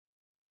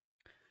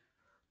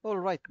All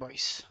right,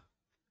 boys.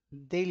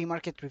 Daily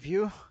market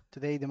review.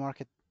 Today the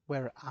market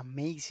were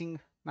amazing.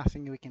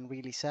 Nothing we can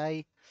really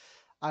say.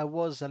 I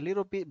was a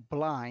little bit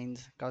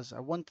blind because I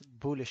wanted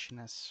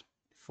bullishness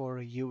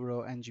for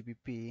Euro and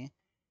GBP,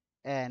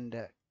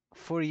 and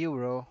for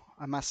Euro,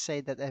 I must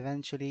say that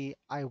eventually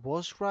I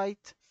was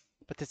right,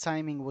 but the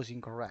timing was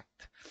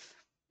incorrect.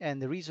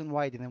 And the reason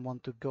why I didn't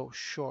want to go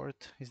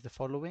short is the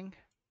following.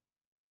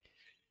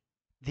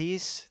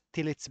 This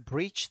till it's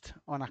breached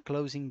on a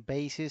closing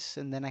basis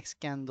and the next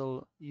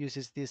candle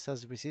uses this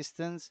as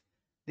resistance,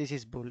 this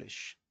is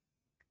bullish.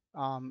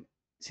 Um,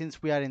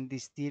 since we are in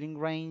this dealing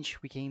range,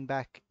 we came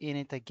back in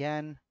it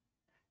again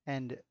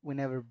and we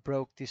never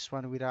broke this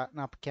one with an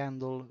up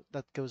candle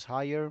that goes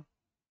higher.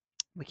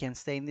 We can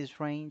stay in this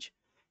range.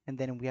 And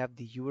then we have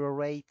the euro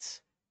rates,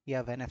 we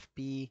have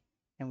NFP,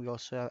 and we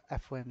also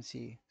have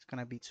FOMC. It's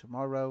gonna be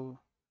tomorrow,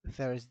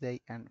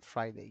 Thursday, and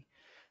Friday.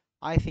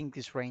 I think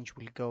this range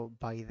will go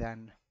by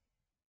then.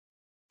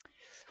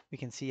 We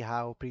can see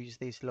how previous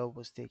day's low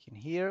was taken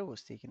here,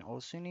 was taken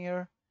also in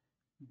here.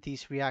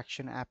 This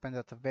reaction happened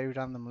at a very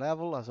random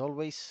level, as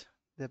always.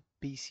 The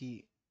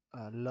BC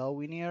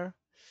low in here.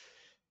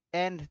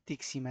 And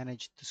Dixie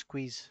managed to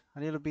squeeze a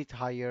little bit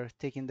higher,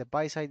 taking the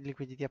buy side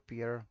liquidity up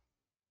here.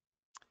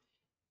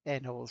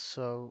 And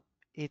also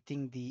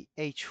hitting the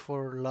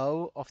H4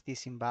 low of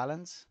this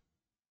imbalance.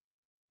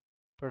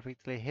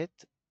 Perfectly hit,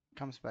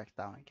 comes back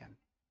down again.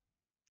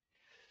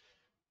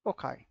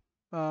 Okay,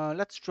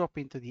 let's drop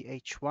into the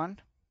H1.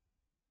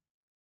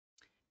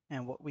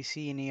 And what we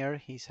see in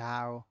here is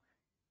how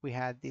we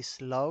had this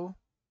low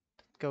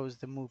that goes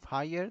the move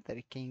higher, that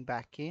it came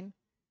back in.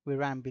 We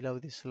ran below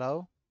this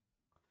low.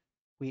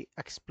 We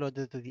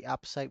exploded to the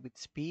upside with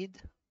speed.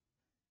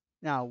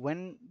 Now,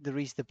 when there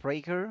is the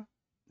breaker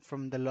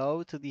from the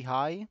low to the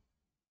high,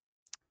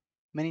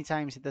 many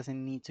times it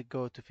doesn't need to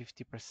go to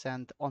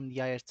 50% on the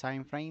higher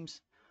time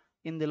frames.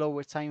 In the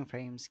lower time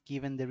frames,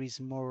 given there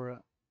is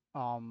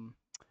um,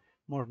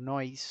 more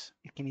noise,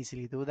 it can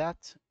easily do that,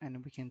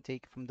 and we can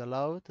take from the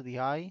low to the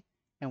high,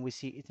 and we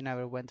see it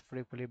never went for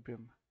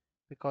equilibrium.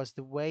 Because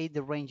the way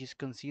the range is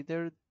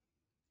considered,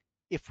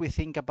 if we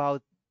think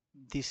about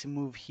this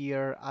move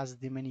here as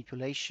the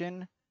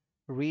manipulation,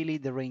 really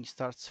the range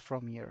starts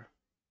from here.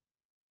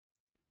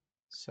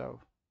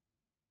 So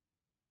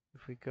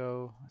if we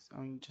go,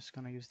 I'm just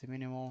gonna use the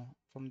minimal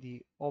from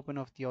the open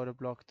of the order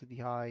block to the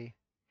high,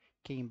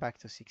 came back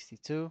to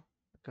 62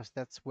 because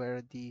that's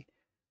where the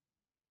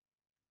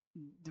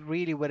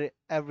really where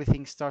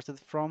everything started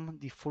from,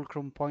 the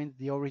fulcrum point,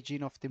 the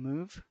origin of the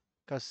move,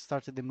 because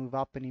started the move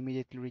up and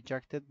immediately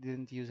rejected,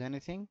 didn't use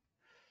anything,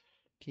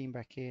 came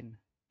back in,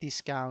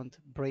 discount,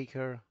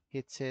 breaker,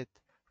 hits it,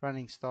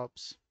 running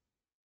stops,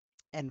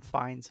 and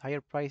finds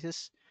higher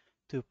prices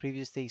to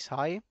previous day's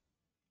high.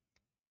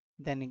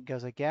 Then it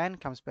goes again,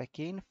 comes back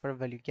in, fair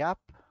value gap,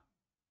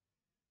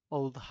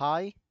 old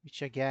high,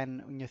 which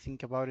again, when you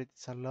think about it,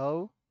 it's a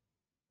low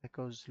that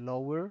goes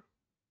lower.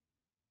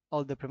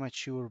 All the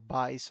premature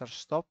buys are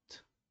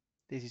stopped.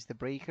 This is the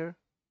breaker.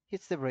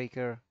 Hits the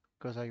breaker,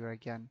 goes higher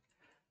again.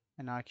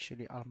 And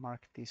actually, I'll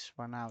mark this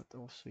one out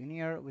also in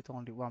here with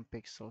only 1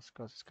 pixels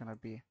because it's gonna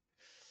be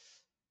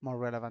more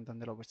relevant on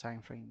the lower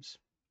time frames.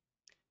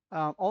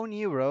 On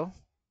Euro,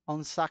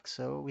 on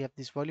Saxo, we have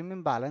this volume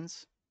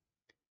imbalance.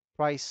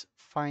 Price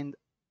find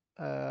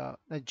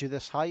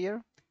Judas higher,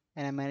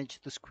 and I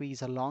managed to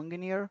squeeze a long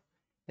in here,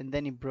 and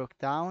then it broke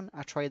down.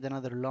 I tried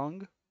another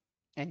long,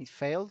 and it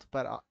failed,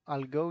 but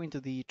I'll go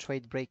into the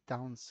trade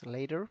breakdowns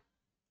later.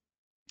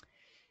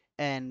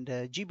 And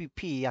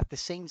GBP at the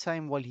same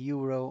time while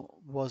Euro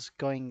was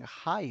going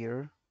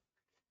higher,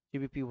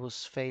 GBP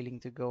was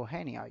failing to go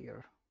any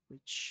higher,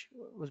 which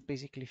was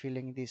basically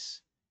filling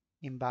this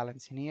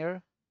imbalance in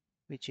here,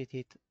 which it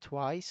hit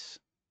twice.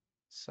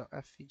 So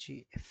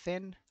FVG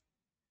thin,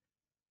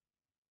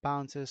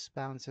 bounces,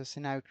 bounces,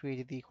 and now it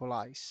created the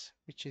equalize,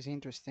 which is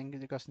interesting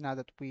because now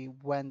that we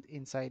went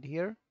inside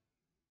here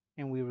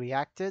and we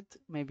reacted,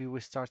 maybe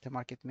we start a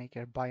market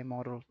maker buy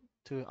model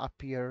to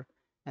appear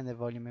and the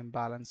volume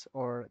imbalance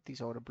or this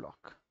order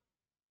block.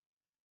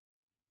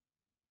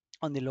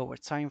 On the lower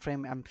time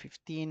frame,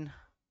 M15,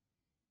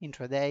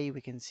 intraday,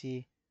 we can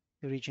see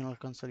the regional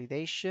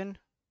consolidation,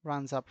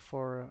 runs up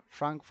for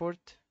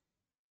Frankfurt,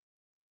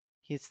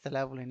 hits the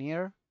level in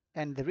here.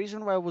 And the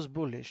reason why I was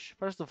bullish,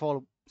 first of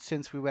all,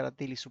 since we were at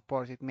daily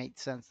support, it made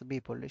sense to be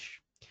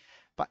bullish.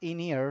 But in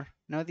here,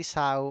 notice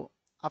how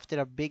after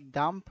a big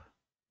dump,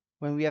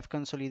 when we have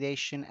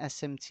consolidation,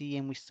 SMT,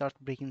 and we start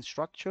breaking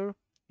structure,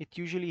 it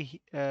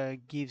usually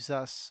gives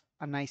us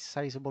a nice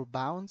sizable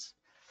bounce.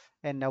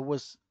 And I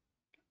was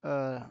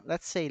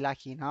let's say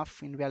lucky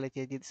enough. In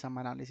reality, I did some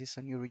analysis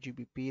on Euro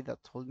GBP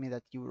that told me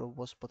that Euro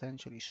was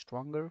potentially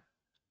stronger.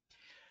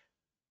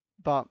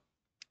 But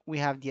we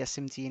have the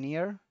SMT in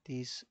here.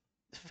 This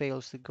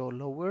fails to go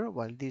lower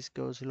while this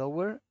goes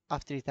lower.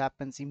 After it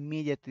happens,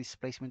 immediate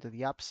displacement to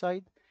the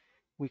upside.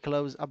 We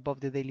close above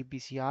the daily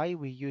BCI.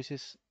 We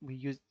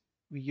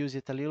use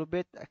it a little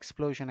bit.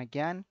 Explosion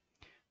again.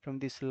 From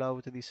this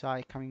low to this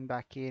high coming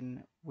back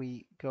in,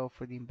 we go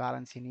for the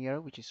imbalance in here,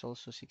 which is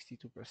also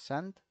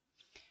 62%.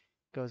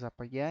 Goes up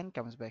again,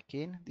 comes back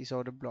in. This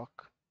order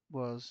block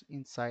was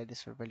inside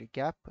this fair value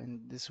gap,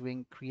 and the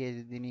swing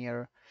created in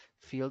here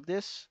filled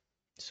this.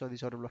 So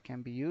this order block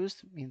can be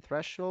used in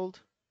threshold,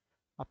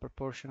 upper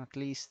portion at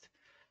least,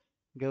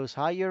 goes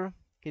higher,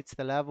 hits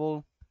the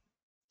level,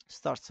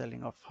 starts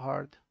selling off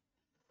hard,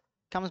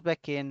 comes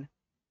back in,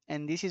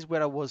 and this is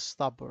where I was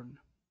stubborn.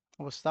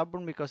 I was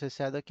stubborn because I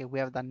said, okay, we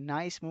have that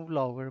nice move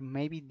lower.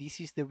 Maybe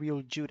this is the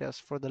real Judas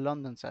for the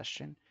London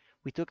session.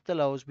 We took the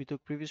lows, we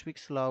took previous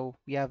week's low,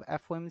 we have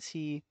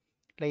FOMC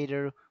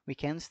later, we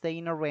can stay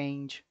in a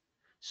range.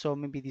 So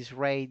maybe this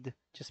raid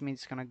just means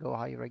it's gonna go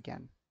higher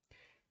again.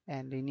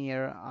 And in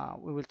here,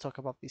 we will talk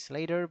about this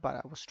later, but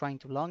I was trying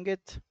to long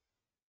it.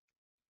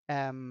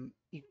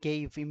 It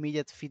gave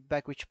immediate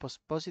feedback, which was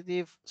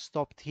positive,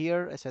 stopped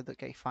here. I said,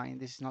 okay, fine,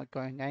 this is not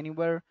going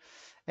anywhere.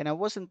 And I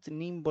wasn't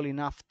nimble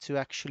enough to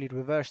actually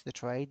reverse the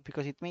trade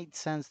because it made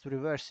sense to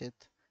reverse it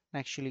and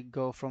actually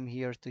go from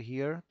here to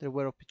here. There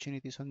were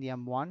opportunities on the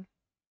M1,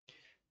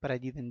 but I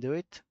didn't do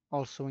it.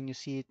 Also, when you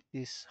see it,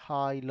 this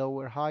high,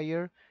 lower,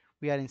 higher,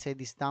 we are inside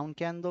this down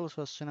candle.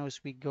 So as soon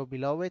as we go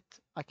below it,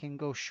 I can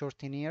go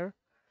short in here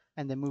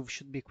and the move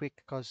should be quick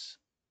because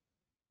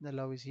the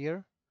low is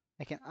here.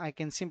 I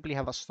can simply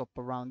have a stop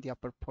around the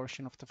upper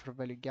portion of the fair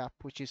value gap,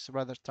 which is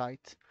rather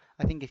tight.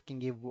 I think it can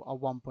give a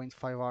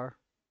 1.5R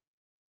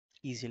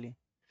easily.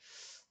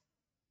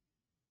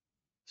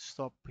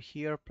 Stop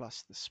here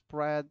plus the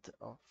spread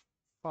of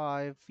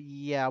 5.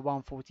 Yeah,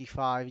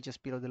 145,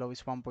 just below the low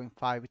is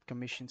 1.5 with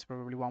commissions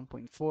probably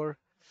 1.4.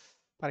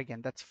 But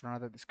again, that's for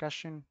another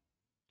discussion.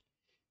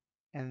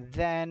 And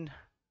then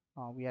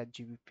we had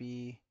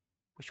GBP,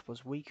 which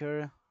was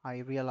weaker. I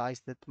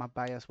realized that my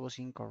bias was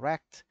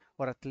incorrect,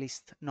 or at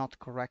least not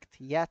correct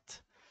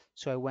yet.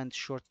 So I went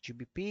short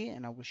GBP,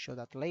 and I will show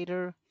that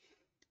later.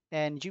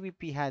 And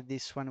GBP had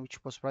this one,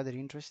 which was rather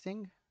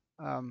interesting.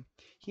 In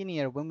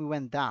here, when we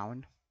went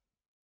down,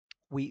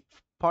 we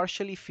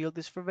partially filled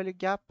this fair value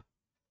gap,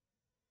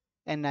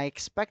 and I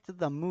expected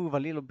the move a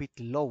little bit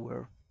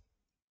lower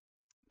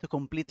to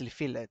completely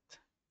fill it.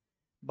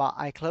 But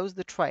I closed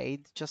the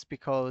trade just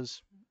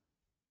because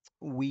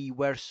we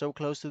were so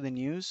close to the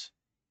news.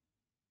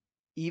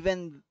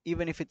 Even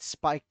if it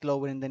spiked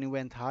lower and then it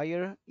went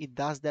higher, it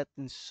does that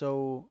in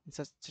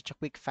such a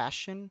quick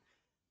fashion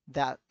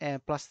that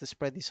plus the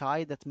spread is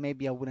high that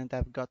maybe I wouldn't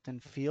have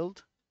gotten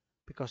filled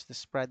because the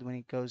spread when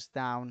it goes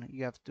down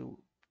you have to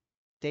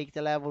take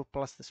the level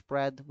plus the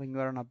spread. When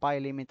you're on a buy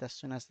limit, as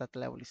soon as that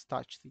level is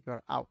touched,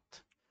 you're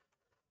out.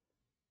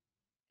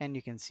 And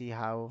you can see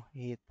how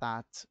he hit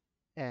that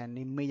and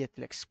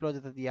immediately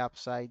exploded at the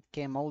upside,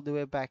 came all the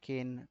way back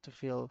in to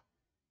fill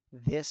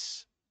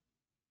this,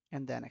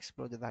 and then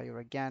exploded higher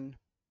again.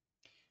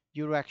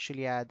 Euro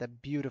actually had a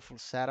beautiful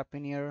setup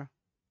in here,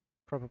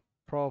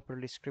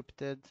 properly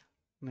scripted.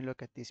 I mean,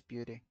 look at this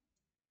beauty.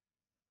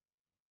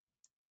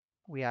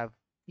 We have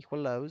equal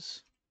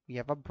lows, we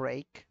have a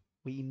break,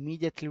 we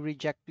immediately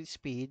reject the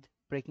speed,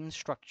 breaking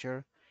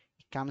structure,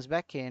 it comes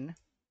back in,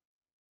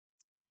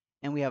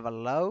 and we have a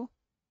low,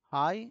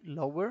 high,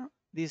 lower.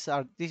 This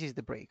is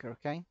the breaker,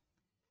 okay?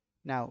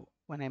 Now,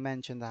 when I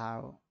mentioned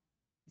how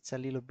it's a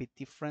little bit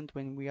different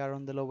when we are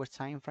on the lower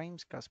time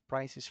frames because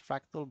price is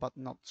fractal, but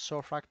not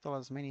so fractal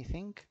as many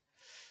think.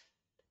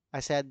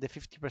 I said the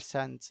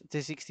 50%,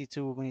 the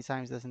 62 many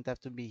times doesn't have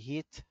to be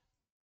hit.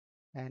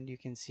 And you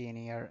can see in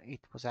here,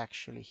 it was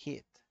actually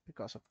hit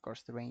because of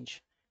course the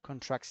range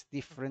contracts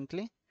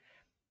differently.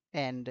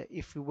 And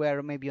if we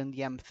were maybe on the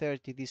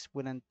M30, this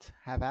wouldn't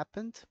have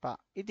happened, but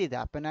it did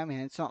happen. I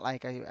mean, it's not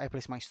like I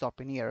placed my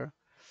stop in here.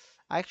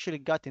 I actually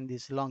got in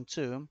this long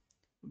too,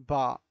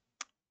 but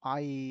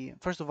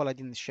first of all, I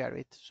didn't share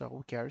it, so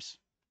who cares?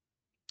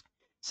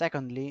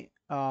 Secondly,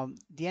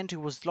 the entry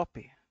was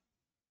sloppy.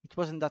 It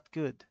wasn't that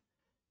good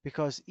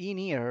because in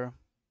here,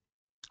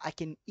 I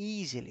can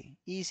easily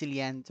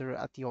enter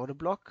at the order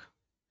block.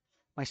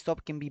 My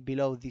stop can be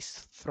below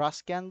this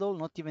thrust candle,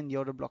 not even the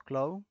order block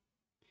low.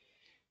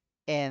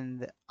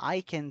 And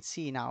I can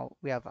see now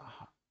we have a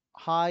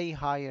high,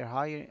 higher,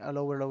 higher, a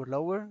lower, lower,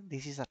 lower.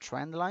 This is a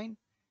trend line.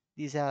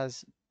 This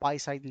has buy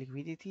side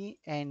liquidity,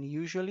 and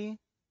usually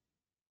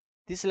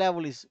this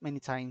level is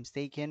many times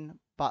taken,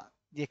 but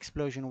the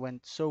explosion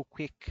went so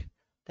quick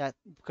that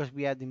because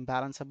we had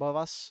imbalance above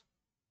us.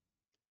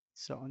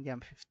 So on the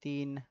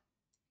M15, you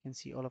can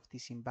see all of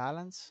this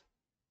imbalance.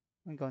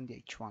 We go on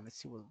the H1.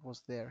 Let's see what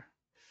was there.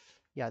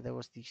 Yeah, there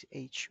was this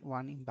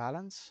H1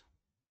 imbalance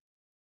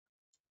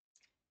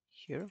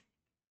here.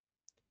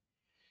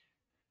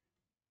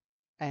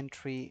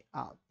 Entry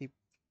the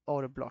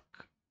order block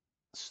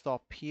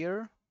stop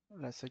here.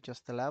 Let's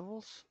adjust the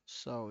levels.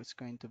 So it's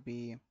going to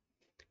be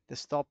the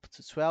stop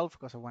to 12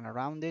 because I went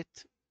around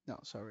it. No,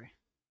 sorry.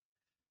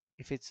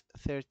 If it's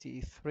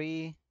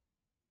 33,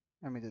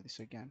 let me do this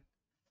again.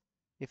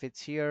 If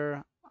it's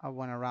here, I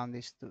went around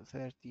this to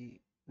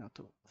 30, no,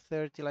 to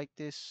 30 like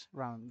this,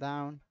 round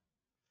down,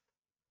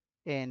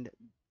 and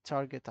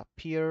target up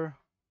here.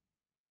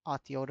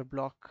 at the order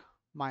block,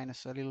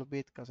 minus a little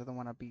bit because I don't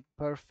want to be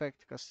perfect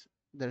because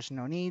there's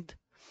no need,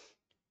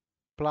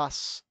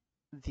 plus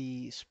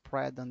the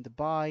spread on the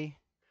buy.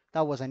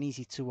 That was an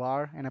easy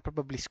 2R, and I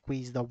probably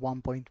squeezed a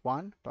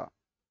 1.1, but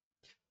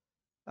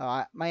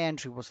my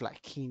entry was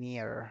like in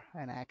here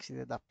and I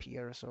exited up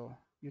here, so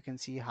you can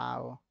see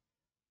how,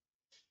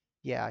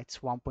 yeah, it's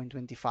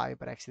 1.25,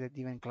 but I exited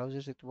even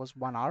closer, so it was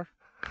 1R.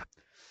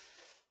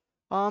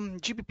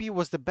 GBP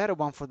was the better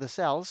one for the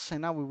sells,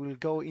 and now we will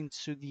go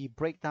into the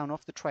breakdown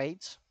of the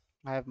trades.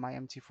 I have my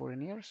MT4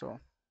 in here, so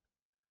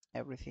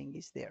everything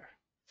is there.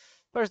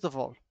 First of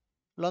all,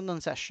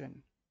 London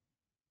session.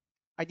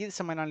 I did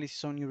some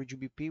analysis on Euro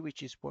GBP,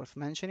 which is worth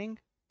mentioning,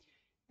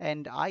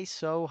 and I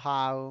saw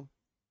how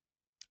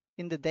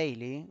in the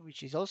daily,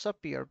 which is also up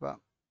here, but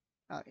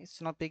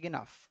it's not big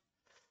enough.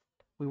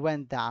 We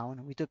went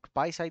down, we took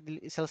buy side,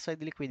 sell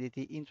side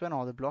liquidity into an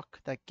order block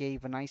that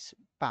gave a nice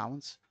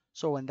bounce.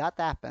 So when that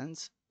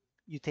happens,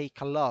 you take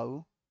a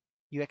low,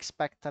 you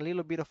expect a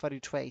little bit of a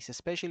retrace,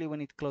 especially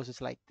when it closes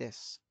like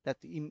this. That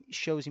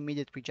shows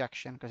immediate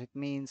rejection because it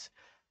means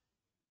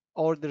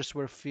orders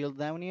were filled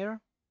down here,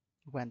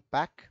 went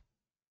back,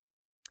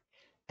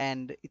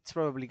 and it's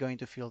probably going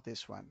to fill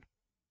this one.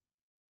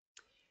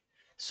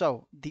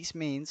 So this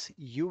means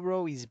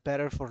Euro is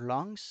better for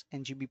longs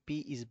and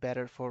GBP is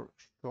better for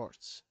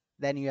shorts.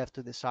 Then you have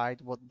to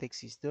decide what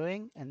DIX is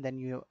doing and then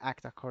you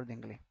act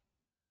accordingly.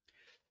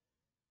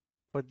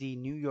 For the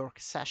New York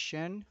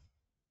session,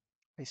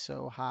 I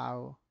saw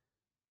how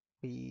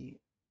we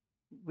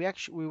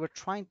were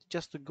trying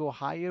just to go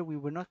higher. We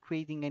were not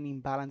creating any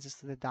imbalances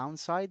to the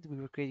downside. We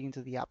were creating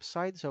to the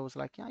upside. So I was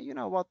like, yeah, you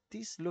know what?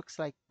 This looks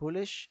like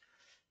bullish,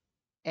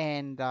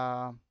 and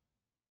I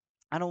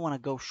don't want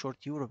to go short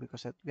Euro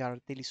because we are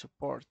at daily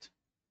support.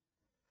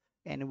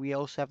 And we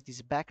also have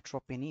this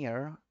backdrop in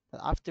here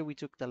that after we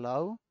took the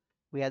low,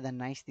 we had a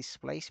nice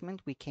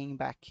displacement. We came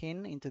back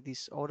into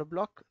this order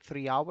block,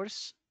 3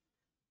 hours.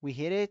 We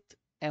hit it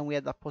and we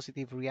had a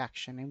positive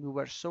reaction. And we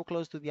were so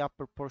close to the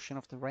upper portion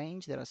of the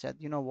range that I said,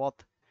 you know what?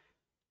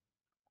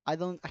 I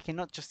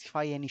cannot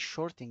justify any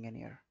shorting in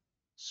here.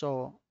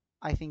 So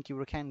I think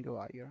Euro can go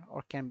higher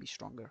or can be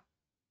stronger.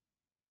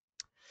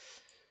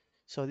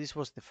 So this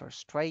was the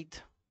first trade.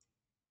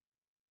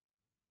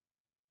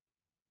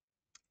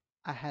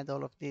 I had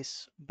all of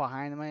this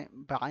behind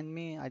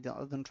me. I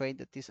don't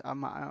trade at this.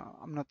 I'm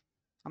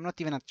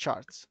not even at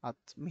charts at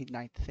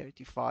midnight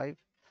 35.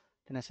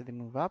 Then I saw the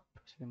move up,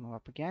 so they move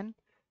up again,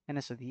 and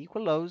I saw the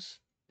equal lows,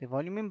 the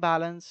volume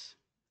imbalance,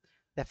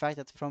 the fact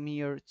that from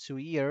here to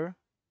here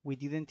we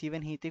didn't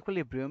even hit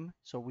equilibrium,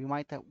 so we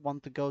might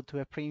want to go to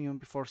a premium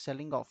before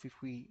selling off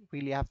if we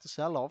really have to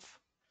sell off.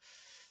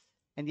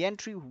 And the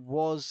entry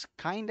was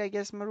kind of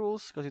against my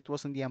rules because it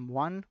was on the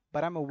M1,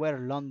 but I'm aware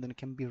London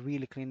can be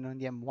really clean on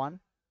the M1,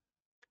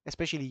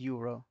 especially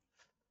Euro.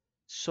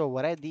 So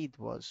what I did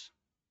was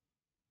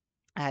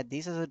I had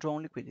this as a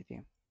drawn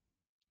liquidity.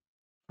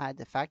 I had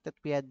the fact that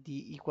we had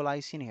the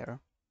equalize in here.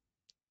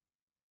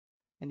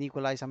 And the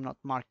equalize I'm not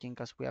marking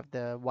because we have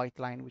the white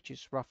line which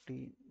is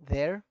roughly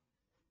there.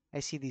 I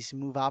see this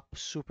move up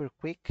super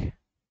quick,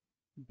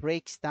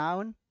 breaks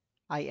down,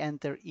 I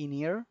enter in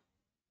here,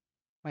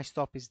 my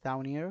stop is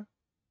down here,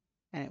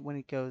 and when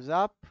it goes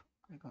up,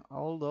 I go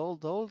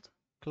hold,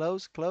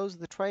 close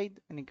the trade,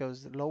 and it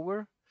goes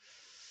lower.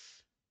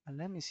 And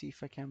let me see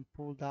if I can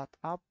pull that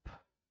up.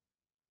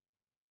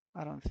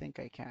 I don't think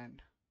I can,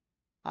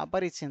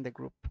 but it's in the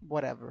group,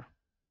 whatever,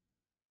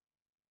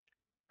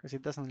 because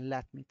it doesn't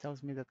let me, it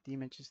tells me that the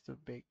image is too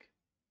big.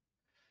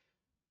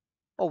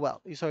 Oh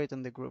well, you saw it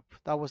on the group.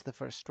 That was the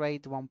first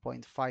trade,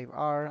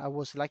 1.5R. I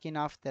was lucky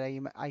enough that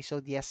I saw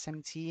the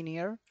SMT in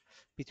here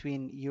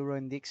between Euro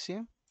and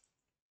Dixie.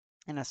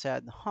 And I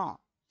said, huh,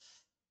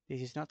 this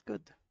is not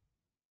good.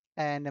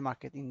 And the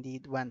market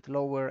indeed went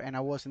lower and I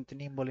wasn't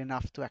nimble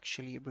enough to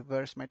actually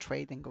reverse my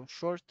trade and go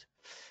short.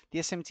 The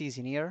SMT is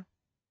in here.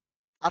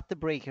 At the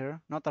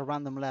breaker, not a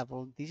random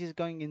level, this is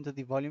going into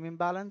the volume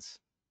imbalance.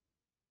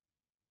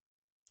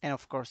 And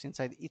of course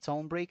inside its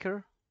own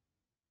breaker,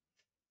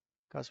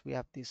 because we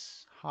have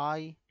this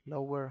high,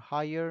 lower,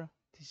 higher.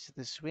 This is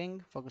the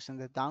swing, focus on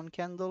the down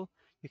candle.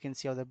 You can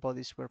see how the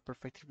bodies were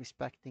perfectly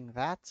respecting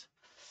that.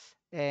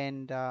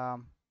 And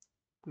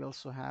we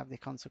also have the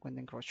consequent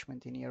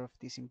encroachment in here of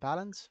this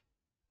imbalance.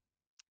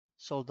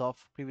 Sold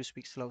off, previous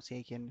week's low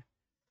taken,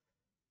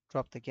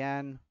 dropped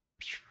again.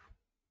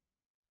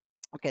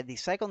 Okay, the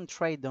second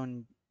trade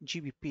on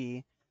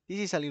GBP, this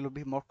is a little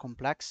bit more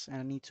complex and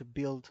I need to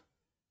build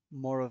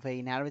more of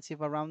a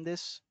narrative around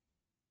this.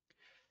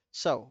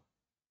 So,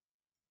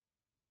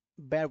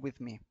 bear with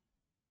me.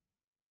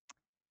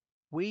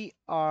 We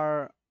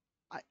are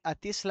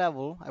at this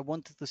level. I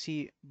wanted to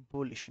see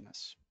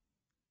bullishness.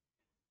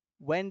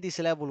 When this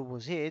level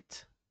was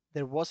hit,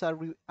 there was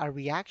a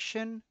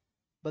reaction,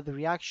 but the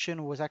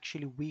reaction was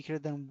actually weaker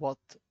than what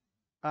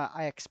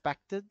I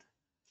expected,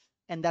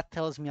 and that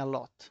tells me a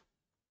lot.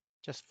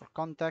 Just for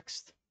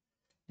context,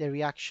 the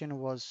reaction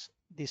was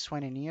this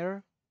one in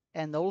here.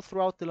 And all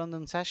throughout the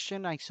London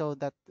session, I saw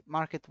that the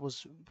market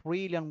was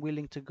really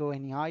unwilling to go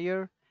any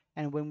higher.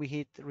 And when we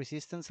hit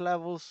resistance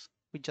levels,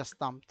 we just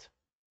dumped.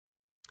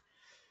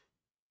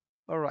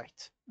 All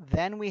right.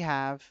 Then we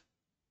have,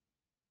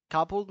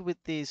 coupled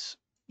with this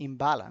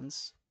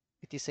imbalance,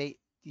 it is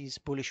this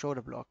bullish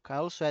order block. I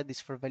also had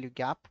this fair value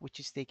gap, which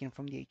is taken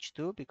from the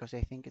H2 because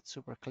I think it's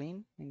super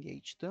clean in the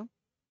H2.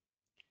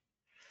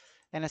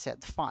 And I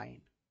said,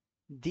 fine,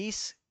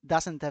 this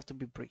doesn't have to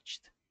be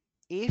breached.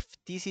 If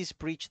this is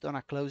breached on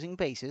a closing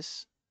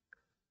basis,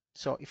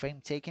 so if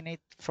I'm taking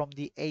it from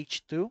the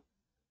H2,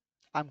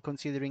 I'm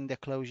considering the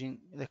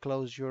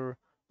closure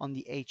on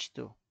the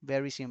H2.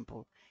 Very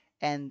simple.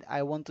 And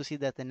I want to see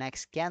that the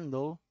next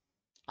candle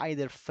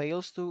either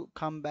fails to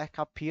come back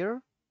up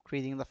here,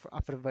 creating the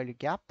upper value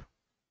gap,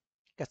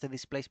 because the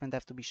displacement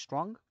have to be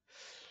strong,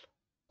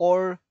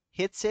 or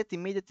hits it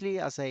immediately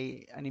as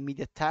an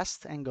immediate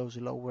test and goes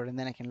lower, and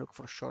then I can look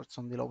for shorts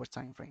on the lower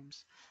time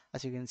frames.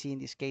 As you can see in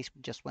this case,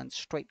 we just went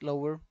straight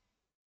lower,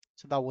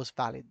 so that was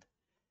valid.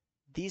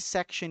 This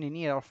section in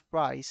here of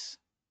price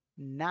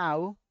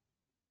now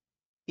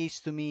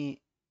is to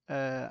me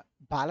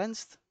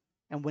balanced,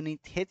 and when it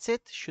hits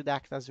it, should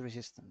act as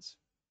resistance.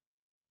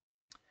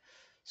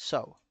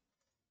 So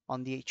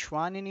on the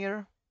H1 in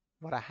here,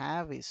 what I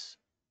have is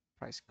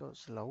price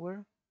goes lower,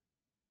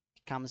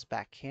 it comes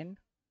back in.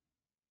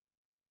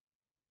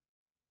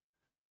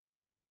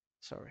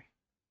 Sorry,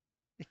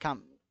 it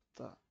comes.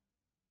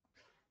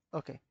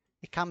 Okay,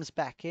 it comes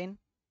back in,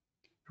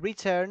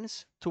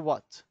 returns to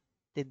what?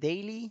 The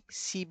daily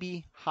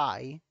CB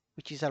high,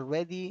 which is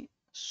already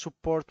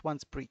support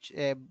once breached,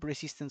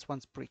 resistance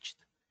once breached.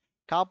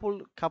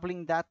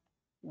 Coupling that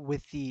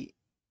with the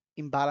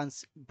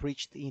imbalance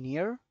breached in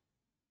here,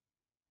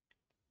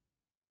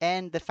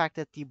 and the fact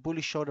that the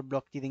bullish order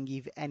block didn't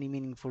give any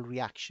meaningful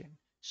reaction.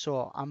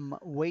 So I'm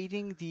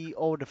waiting the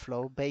order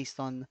flow based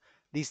on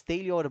this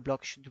daily order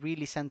block should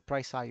really send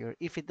price higher.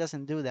 If it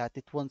doesn't do that,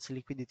 it wants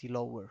liquidity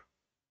lower.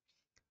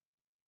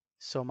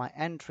 So my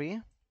entry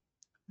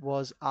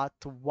was at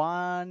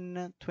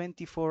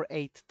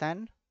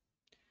 124.810,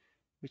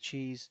 which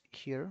is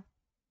here,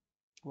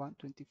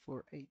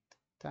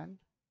 124.810.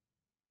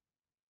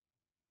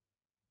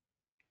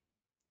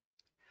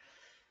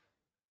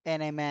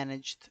 And I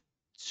managed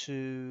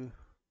to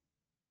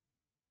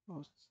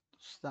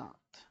start.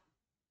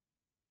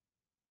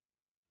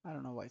 I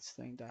don't know why it's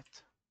doing that.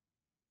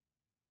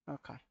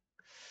 Okay.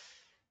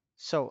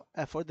 So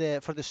for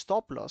the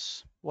stop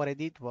loss, what I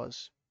did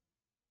was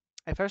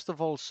I first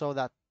of all saw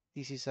that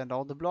this is an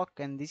order block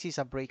and this is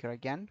a breaker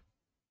again.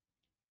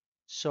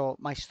 So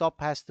my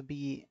stop has to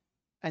be,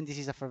 and this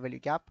is a fair value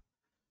gap.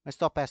 My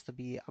stop has to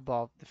be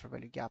above the fair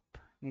value gap. It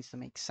needs to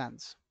make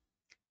sense.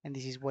 And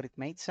this is what it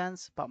made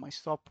sense, but my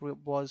stop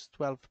was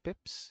 12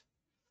 pips.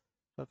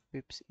 12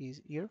 pips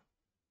is here.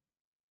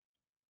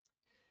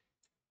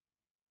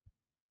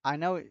 I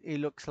know it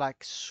looks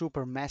like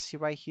super messy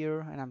right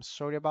here, and I'm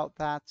sorry about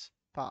that,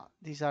 but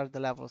these are the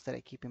levels that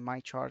I keep in my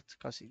chart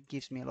because it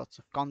gives me lots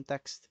of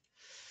context.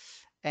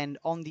 And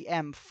on the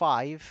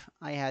M5,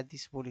 I had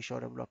this bullish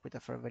order block with a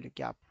fair value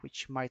gap,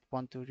 which might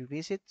want to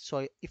revisit.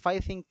 So if I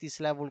think this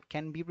level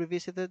can be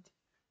revisited,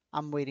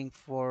 I'm waiting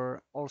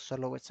for also a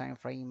lower time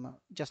frame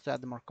just to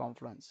add more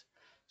confluence.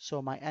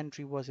 So my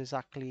entry was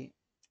exactly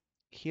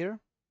here.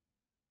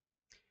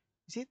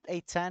 Is it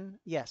 810?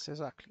 Yes,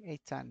 exactly.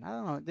 810. I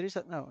don't know. There is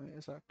a no,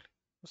 exactly.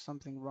 There's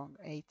something wrong.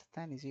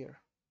 810 is here.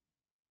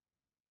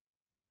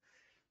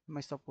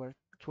 My stop were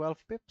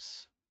 12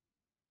 pips.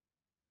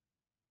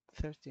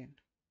 13.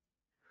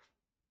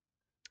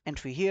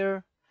 Entry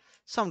here.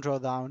 Some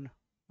drawdown,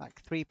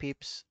 like 3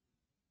 pips.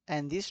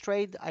 And this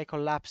trade, I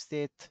collapsed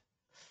it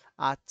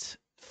at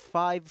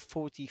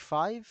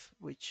 545,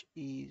 which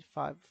is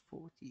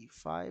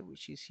 545,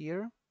 which is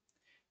here.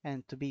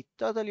 And to be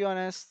totally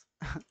honest,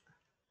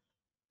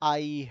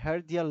 I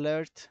heard the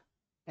alert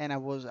and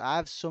I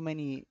have so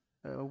many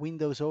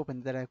windows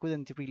open that I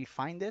couldn't really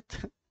find it.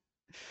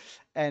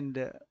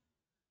 And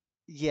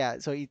yeah,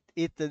 so it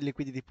hit the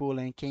liquidity pool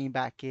and came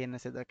back in. I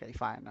said, okay,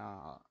 fine.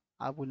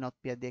 I will not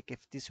be a dick if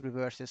this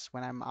reverses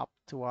when I'm up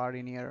to R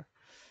in here,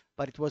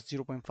 but it was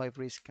 0.5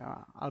 risk.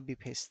 I'll be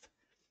pissed.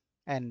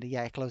 And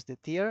yeah, I closed it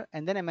here.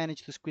 And then I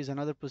managed to squeeze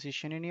another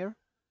position in here.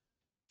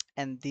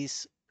 And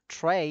this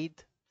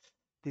trade,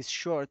 this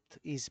short,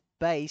 is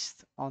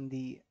based on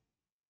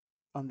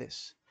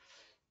this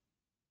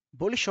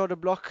bullish order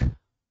block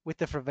with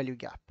the fair value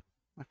gap.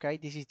 Okay,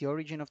 this is the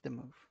origin of the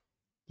move.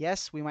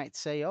 Yes, we might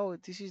say, oh,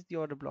 this is the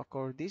order block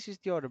or this is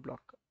the order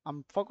block.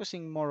 I'm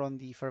focusing more on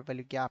the fair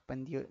value gap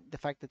and the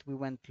fact that we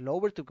went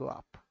lower to go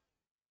up.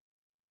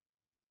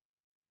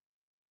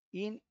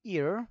 In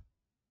here,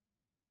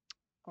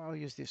 I'll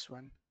use this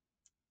one.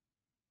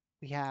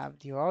 We have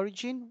the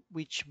origin,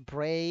 which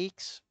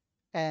breaks,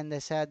 and I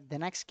said the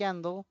next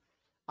candle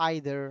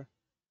either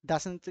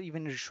doesn't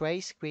even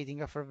retrace,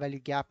 creating a fair value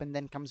gap, and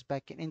then comes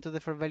back into the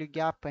fair value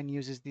gap and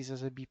uses this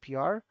as a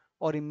BPR,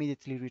 or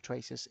immediately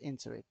retraces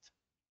into it.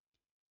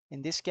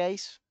 In this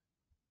case,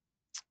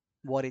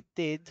 what it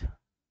did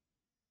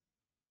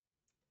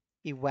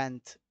it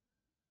went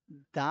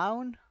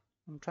down.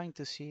 I'm trying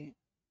to see.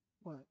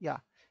 Well, yeah,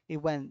 it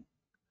went.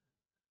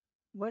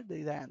 Where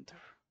did I enter?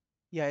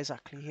 Yeah,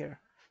 exactly here.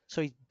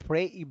 So it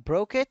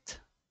broke it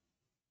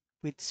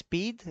with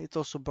speed. It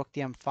also broke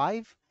the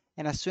M5,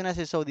 and as soon as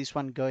I saw this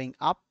one going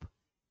up,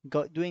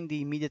 doing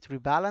the immediate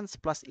rebalance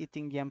plus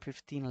hitting the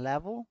M15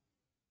 level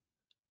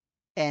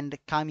and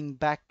coming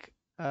back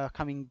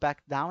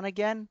down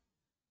again,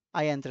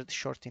 I entered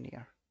short in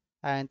here.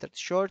 I entered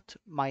short.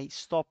 My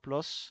stop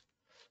loss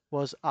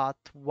was at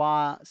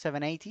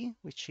 780,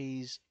 which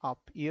is up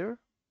here.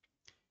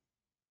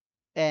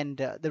 And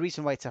the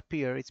reason why it's up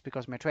here is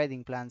because my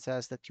trading plan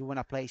says that you want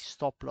to place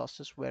stop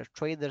losses where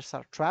traders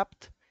are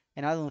trapped.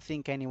 And I don't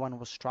think anyone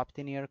was trapped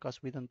in here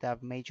because we don't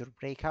have major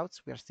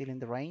breakouts. We are still in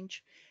the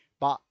range,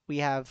 but we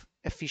have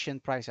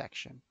efficient price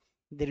action.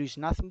 There is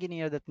nothing in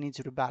here that needs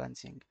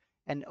rebalancing.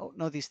 And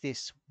notice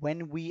this,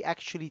 when we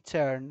actually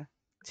turn,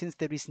 since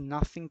there is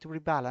nothing to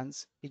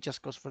rebalance, it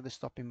just goes for the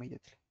stop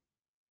immediately.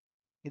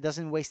 It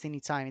doesn't waste any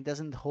time. It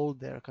doesn't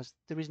hold there because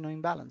there is no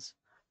imbalance.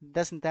 It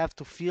doesn't have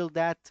to feel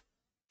that,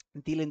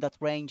 deal in that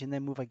range, and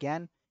then move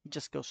again. It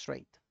just goes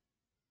straight.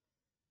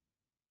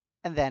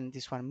 And then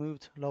this one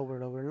moved lower,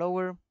 lower,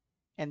 lower.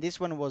 And this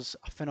one was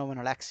a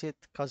phenomenal exit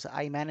because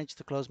I managed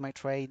to close my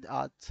trade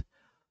at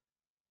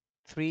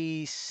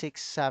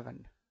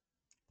 367.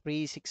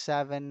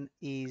 367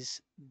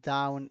 is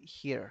down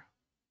here.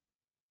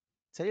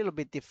 It's a little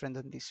bit different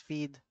on this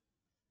feed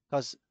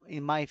because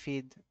in my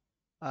feed,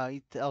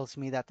 it tells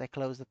me that I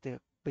closed at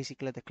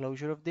basically at the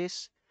closure of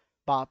this,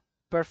 but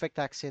perfect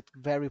exit,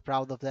 very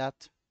proud of that.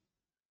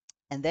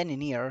 And then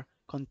in here,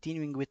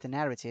 continuing with the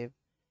narrative,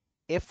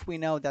 if we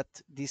know that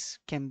this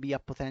can be a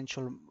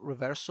potential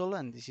reversal,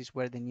 and this is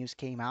where the news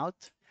came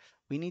out,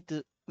 we need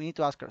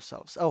to ask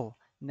ourselves, oh,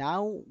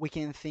 now we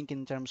can think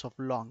in terms of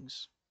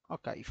longs.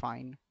 Okay,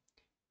 fine.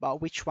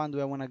 But which one do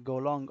I want to go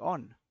long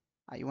on?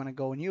 I want to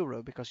go in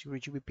euro because euro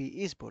GBP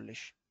is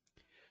bullish.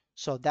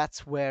 So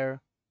that's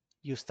where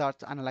you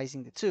start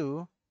analyzing the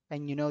two,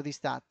 and you notice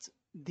that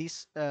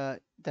this and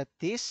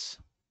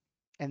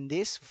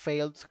this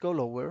failed to go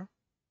lower.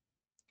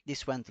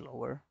 This went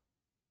lower.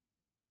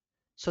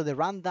 So the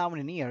run down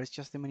in here is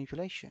just a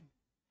manipulation.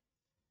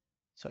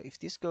 So if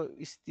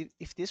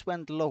this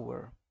went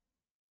lower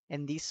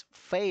and this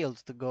failed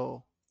to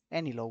go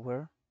any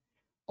lower,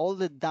 all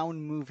the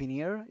down move in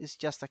here is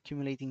just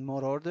accumulating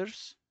more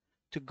orders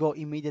to go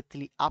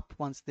immediately up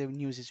once the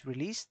news is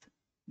released.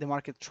 The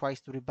market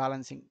tries to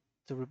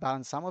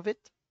rebalance some of it.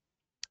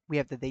 We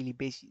have the daily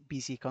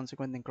BC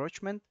consequent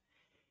encroachment.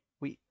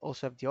 We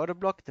also have the order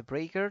block, the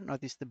breaker.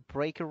 Notice the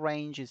breaker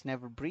range is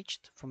never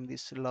breached from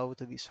this low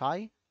to this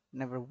high,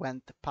 never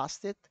went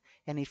past it.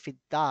 And if it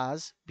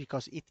does,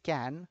 because it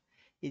can,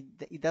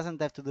 it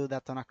doesn't have to do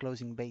that on a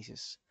closing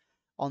basis.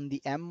 On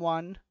the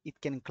M1, it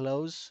can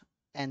close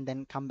and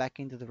then come back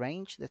into the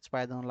range. That's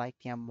why I don't like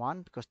the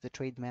M1, because the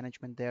trade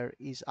management there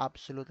is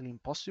absolutely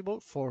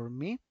impossible for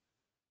me.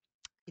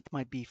 It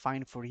might be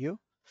fine for you.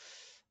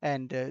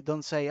 And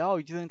don't say, oh,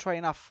 you didn't try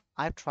enough.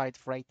 I've tried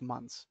for 8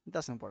 months. It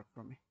doesn't work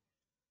for me.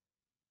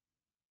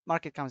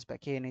 Market comes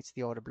back in, it's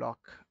the order block.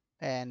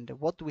 And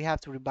what do we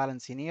have to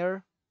rebalance in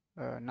here?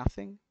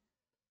 Nothing.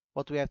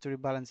 What do we have to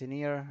rebalance in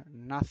here?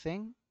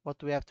 Nothing. What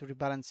do we have to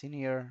rebalance in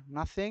here?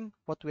 Nothing.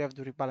 What do we have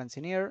to rebalance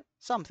in here?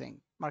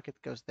 Something. Market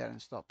goes there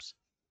and stops.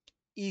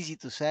 Easy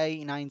to say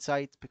in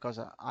hindsight because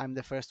I'm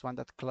the first one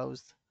that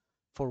closed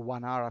for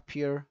 1 hour up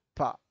here,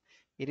 but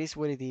it is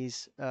what it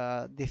is.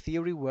 The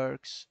theory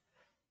works.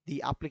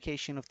 The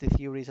application of the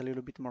theory is a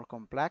little bit more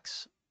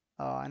complex.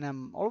 And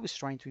I'm always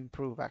trying to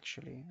improve,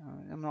 actually.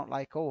 I'm not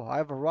like, oh,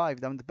 I've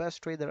arrived, I'm the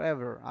best trader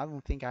ever. I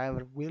don't think I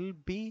ever will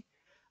be.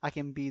 I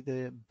can be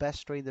the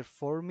best trader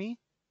for me,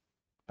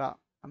 but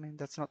I mean,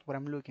 that's not what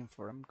I'm looking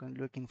for. I'm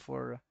looking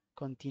for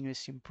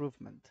continuous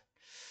improvement.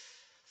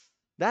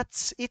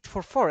 That's it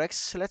for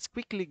Forex. Let's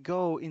quickly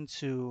go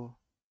into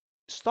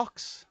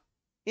stocks,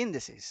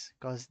 indices,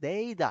 because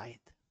they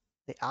died.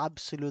 They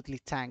absolutely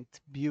tanked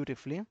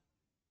beautifully.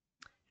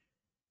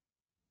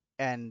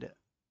 And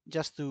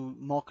just to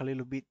mock a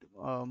little bit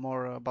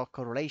more about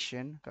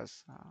correlation,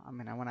 because I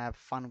mean, I want to have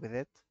fun with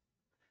it.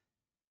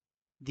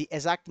 The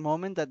exact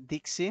moment that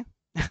Dixie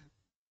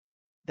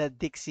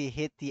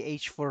hit the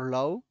H4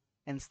 low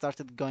and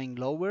started going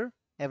lower,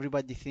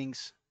 everybody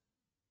thinks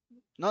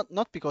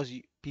not because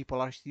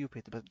people are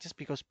stupid, but just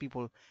because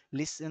people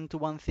listen to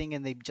one thing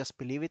and they just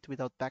believe it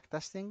without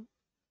backtesting.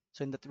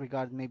 So in that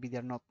regard, maybe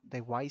they're not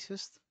the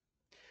wisest.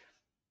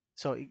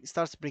 So it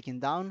starts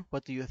breaking down.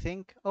 What do you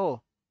think?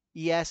 Oh,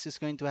 ES is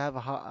going to have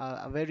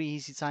a very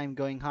easy time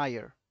going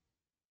higher.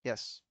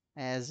 Yes,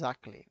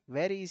 exactly.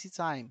 Very easy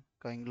time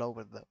going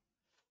lower though,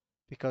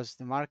 because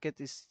the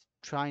market is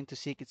trying to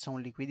seek its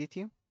own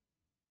liquidity,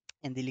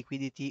 and the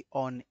liquidity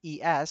on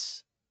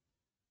ES,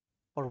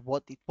 or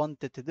what it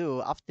wanted to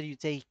do after you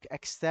take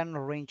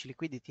external range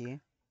liquidity,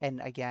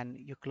 and again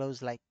you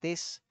close like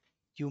this,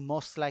 you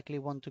most likely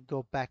want to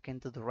go back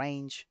into the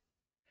range.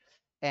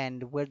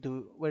 And where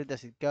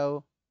does it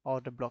go?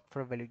 Order block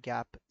for value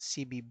gap,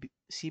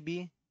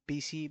 CB,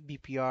 busy,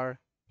 BPR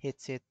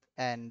hits it,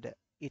 and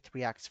it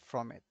reacts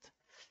from it.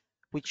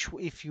 Which,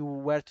 if you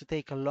were to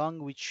take a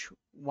long, which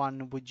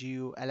one would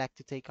you elect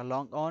to take a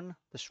long on?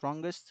 The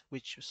strongest,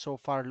 which so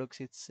far looks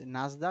it's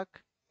Nasdaq,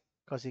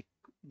 because it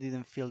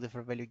didn't fill the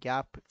fair value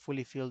gap,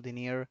 fully filled in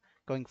here,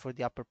 going for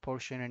the upper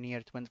portion, and here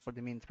it went for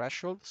the mean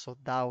threshold. So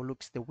Dow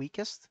looks the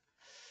weakest.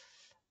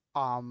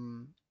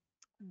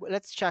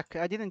 Let's check.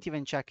 I didn't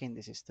even check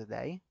indices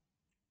today.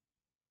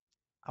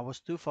 I was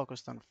too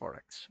focused on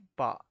Forex,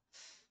 but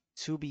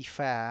to be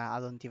fair, I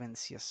don't even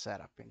see a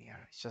setup in here.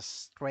 It's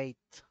just straight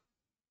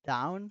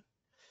down.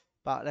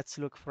 But let's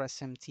look for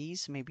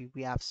SMTs. Maybe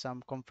we have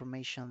some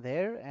confirmation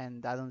there,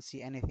 and I don't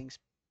see anything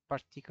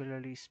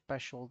particularly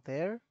special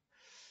there.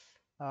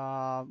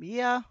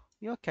 Yeah,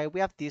 okay,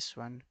 we have this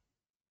one.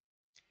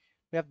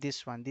 We have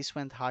this one. This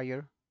went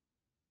higher.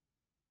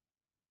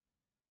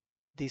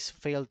 This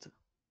failed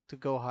to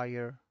go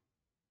higher.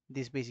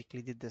 This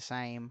basically did the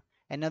same.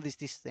 And notice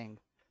this thing.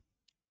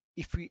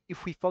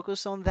 If we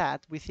focus on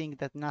that, we think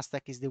that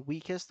Nasdaq is the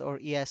weakest or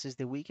ES is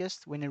the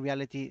weakest, when in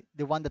reality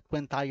the one that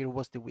went higher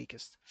was the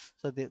weakest.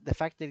 So the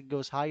fact that it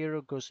goes higher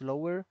or goes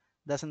lower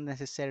doesn't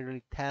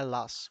necessarily tell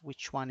us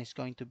which one is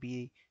going to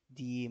be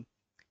the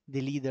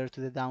leader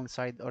to the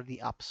downside or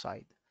the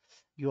upside.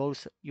 You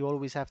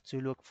always have to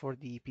look for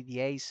the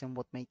PDAs and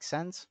what makes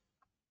sense.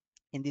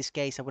 In this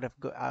case, I would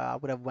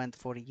have went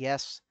for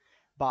yes,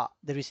 but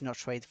there is no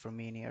trade for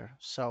me in here,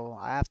 so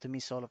I have to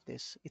miss all of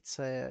this. It's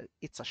a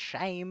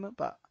shame,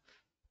 but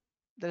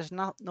there's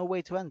no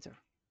way to enter.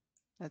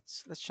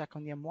 Let's check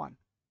on the M1.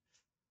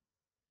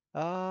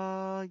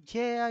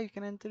 Yeah, you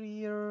can enter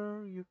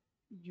here.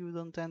 You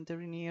don't enter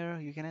in here.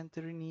 You can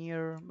enter in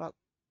here, but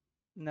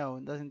no,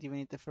 it doesn't even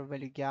hit the fair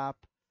value gap.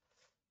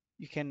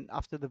 You can,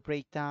 after the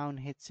breakdown,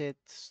 hits it,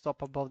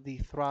 stop above the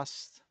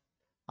thrust,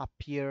 up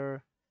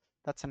here.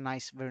 That's a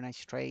very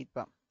nice trade,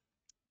 but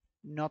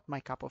not my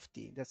cup of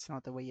tea. That's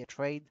not the way you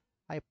trade.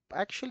 I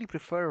actually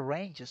prefer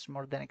ranges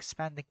more than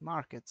expanding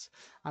markets,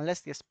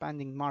 unless the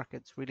expanding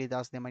markets really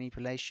does the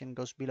manipulation,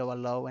 goes below a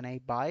low and I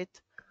buy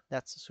it.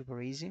 That's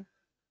super easy.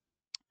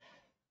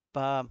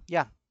 But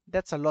yeah,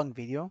 that's a long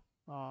video.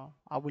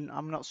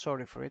 I'm not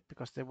sorry for it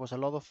because there was a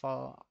lot of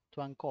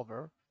to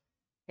uncover.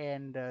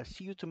 And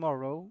see you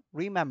tomorrow.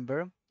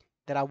 Remember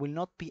that I will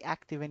not be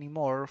active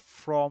anymore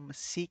from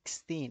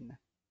 16.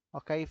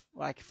 Okay,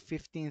 like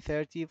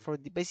 15:30 for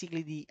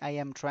basically the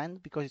IM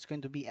trend, because it's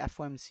going to be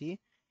FOMC,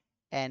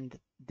 and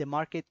the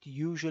market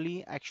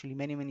usually, actually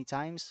many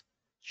times,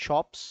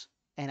 chops,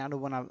 and I don't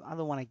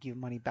wanna give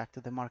money back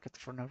to the market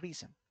for no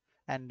reason,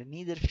 and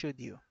neither should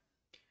you.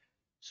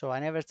 So I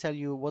never tell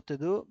you what to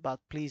do, but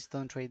please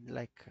don't trade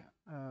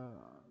uh,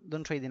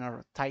 don't trade in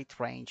a tight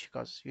range,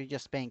 because you're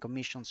just paying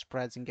commission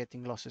spreads and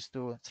getting losses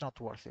too. It's not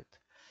worth it.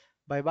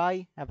 Bye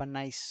bye. Have a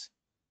nice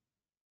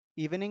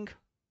evening,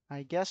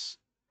 I guess,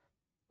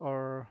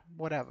 or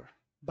whatever.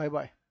 Bye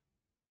bye.